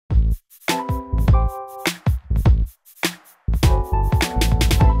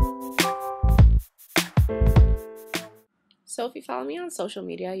So if you follow me on social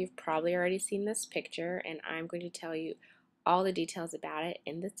media, you've probably already seen this picture, and I'm going to tell you all the details about it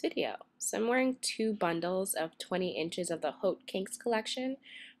in this video. So I'm wearing 2 bundles of 20 inches of the Haute Kinks collection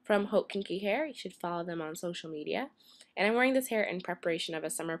from Haute Kinky hair. You should follow them on social media. And I'm wearing this hair in preparation of a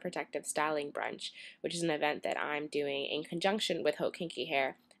summer protective styling brunch, which is an event that I'm doing in conjunction with Haute Kinky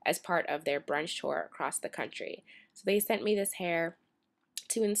hair as part of their brunch tour across the country. So they sent me this hair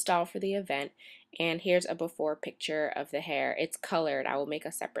to install for the event, and here's a before picture of the hair. It's colored. I will make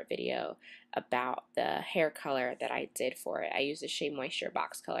a separate video about the hair color that I did for it. I used a Shea Moisture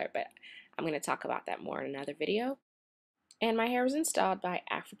box color, but I'm going to talk about that more in another video. And my hair was installed by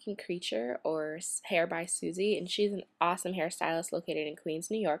African Creature, or Hair by Susie, and she's an awesome hairstylist located in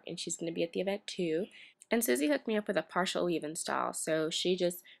Queens, New York, and she's going to be at the event too. And Susie hooked me up with a partial weave install, so she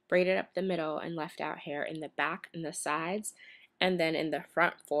just braided up the middle and left out hair in the back and the sides, and then in the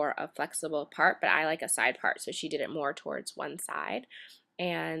front for a flexible part, but I like a side part, so she did it more towards one side.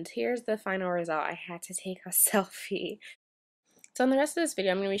 And here's the final result. I had to take a selfie. So in the rest of this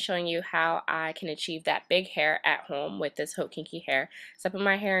video, I'm going to be showing you how I can achieve that big hair at home with this Haute Kinky hair. So I put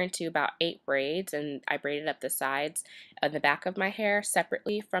my hair into about 8 braids, and I braided up the sides and the back of my hair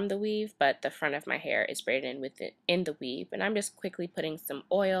separately from the weave, but the front of my hair is braided in the weave. And I'm just quickly putting some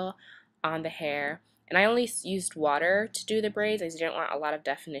oil on the hair. And I only used water to do the braids. I didn't want a lot of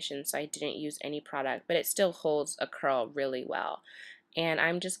definition, so I didn't use any product, but it still holds a curl really well. And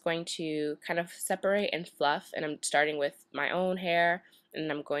I'm just going to kind of separate and fluff, and I'm starting with my own hair, and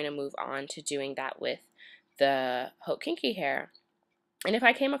I'm going to move on to doing that with the Haute Kinky hair. And if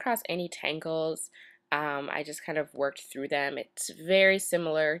I came across any tangles, I just kind of worked through them. It's very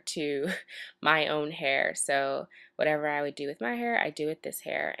similar to my own hair, so whatever I would do with my hair, I do with this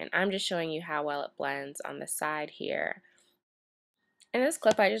hair. And I'm just showing you how well it blends on the side here. In this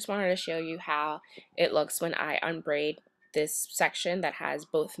clip, I just wanted to show you how it looks when I unbraid this section that has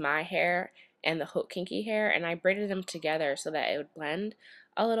both my hair and the Haute Kinky hair, and I braided them together so that it would blend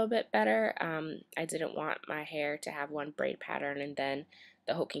a little bit better. I didn't want my hair to have one braid pattern and then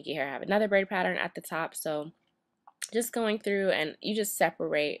the Haute Kinky hair have another braid pattern at the top. So just going through, and you just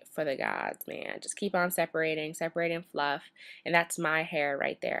separate for the gods, man. Just keep on separating fluff, and that's my hair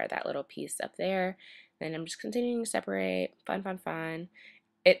right there, that little piece up there. Then I'm just continuing to separate, fun.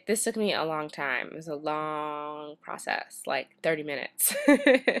 This took me a long time. It was a long process, like 30 minutes.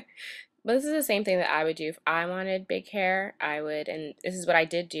 But this is the same thing that I would do if I wanted big hair. And this is what I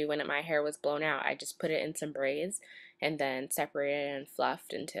did do when my hair was blown out. I just put it in some braids and then separated and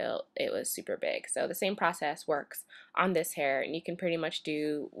fluffed until it was super big. So the same process works on this hair, and you can pretty much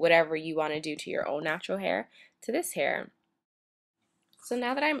do whatever you want to do to your own natural hair to this hair. So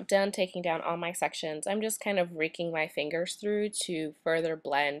now that I'm done taking down all my sections, I'm just kind of raking my fingers through to further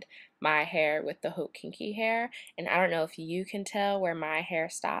blend my hair with the Haute Kinky hair. And I don't know if you can tell where my hair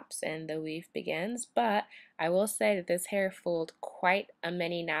stops and the weave begins, but I will say that this hair fooled quite a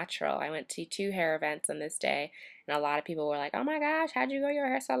many natural. I went to 2 hair events on this day, and a lot of people were like, "Oh my gosh, how'd you grow your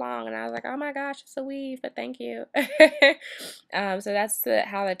hair so long?" And I was like, "Oh my gosh, it's a weave, but thank you." So that's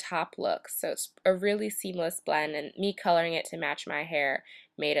how the top looks. So it's a really seamless blend, and me coloring it to match my hair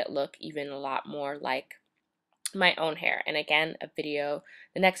made it look even a lot more like my own hair. And again, the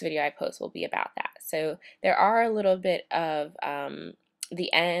next video I post will be about that. So there are a little bit of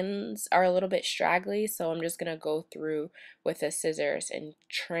the ends are a little bit straggly, so I'm just gonna go through with the scissors and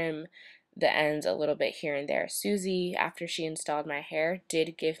trim the ends a little bit here and there. Susie, after she installed my hair,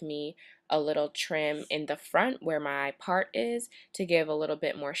 did give me a little trim in the front where my part is to give a little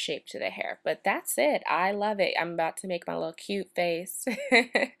bit more shape to the hair. But that's it. I love it. I'm about to make my little cute face.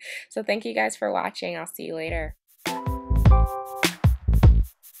 So thank you guys for watching. I'll see you later.